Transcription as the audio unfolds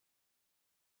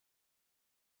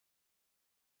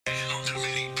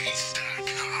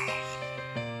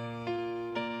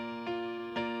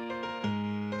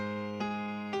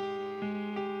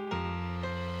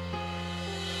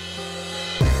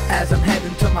As I'm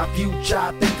heading to my future,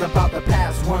 I think about the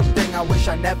past. One thing I wish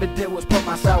I never did was put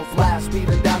myself last.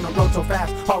 Speeding down the road so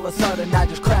fast, all of a sudden I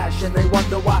just crash. And they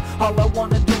wonder why. All I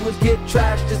wanna do is get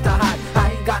trashed just to hide.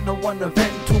 I ain't got no one to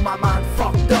vent to. My mind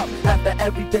fucked up after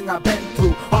everything I've been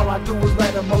through. All I do is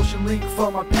let emotion leak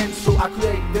from a pencil. I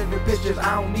create vivid pictures,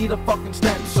 I don't need a fucking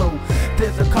stencil.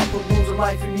 There's a couple rules in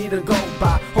life you need to go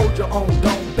by. Hold your own,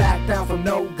 don't back down from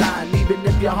no guy. And even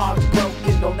if your heart's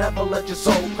broken, don't ever let your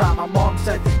soul cry. My mom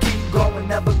said, keep going,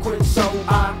 never quit, so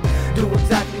I do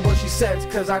exactly what she says,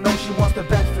 cause I know she wants the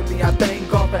best for me. I thank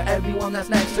God for everyone that's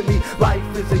next to me. Life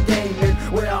is a game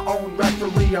and we're our own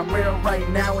referee. I'm real right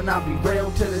now and I'll be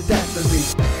real to the death of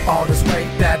me. All this weight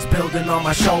that's building on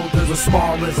my shoulders was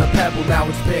small as a pebble, now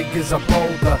it's big as a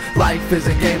boulder. Life is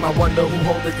a game, I wonder who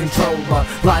hold the controller.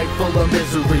 Life full of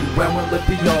misery, when will it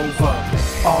be over?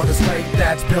 All this weight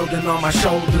that's building on my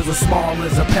shoulders was small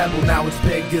as a pebble, now it's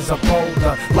big as a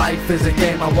boulder. Life is a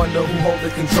game, I wonder who hold the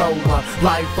controller.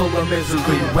 Life full of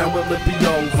misery, when will it be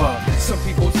over? Some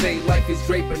people say life is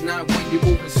great, but not when you're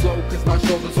moving slow. Cause my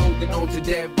shoulders holding on to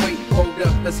that weight. Hold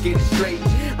up, let's get it straight.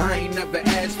 I ain't never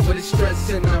asked for the stress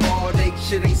and the heartache.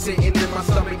 Shit ain't sitting in my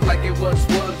stomach like it once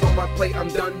was. On my plate, I'm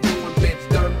done doing bits,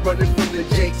 done running from the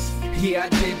jakes. Yeah, I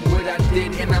did what I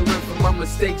did and I learned from my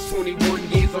mistakes. 21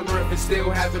 years on earth and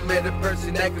still haven't met a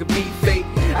person that could be fake.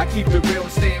 I keep it real,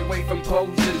 stay away from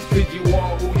posers, cause you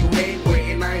are who you hang with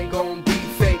and I ain't gonna be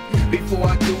fake. Before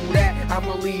I do that,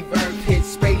 I'ma leave earth, hit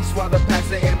space, while the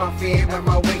pastor and my fam at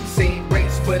my weight same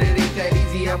race. But it ain't that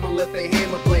easy, I'ma let the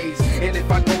hammer blaze. And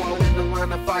if I go out in the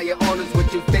line of fire, honest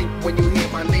what you think when you hear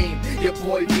my name. Your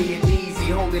boy being easy,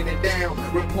 holding it down,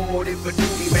 reported for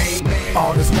duty, man.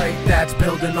 All this weight that's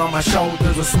building on my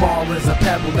shoulders was small as a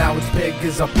pebble, now it's big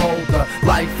as a boulder.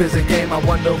 Life is a game, I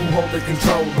wonder who hold the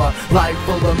controller. Life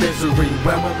full of misery,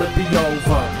 when will it be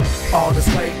over? All this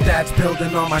weight that's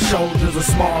building on my shoulders was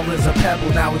small as a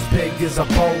pebble, now it's big as a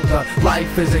boulder.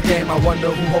 Life is a game, I wonder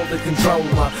who hold the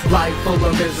controller. Life full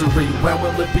of misery, when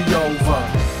will it be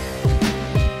over?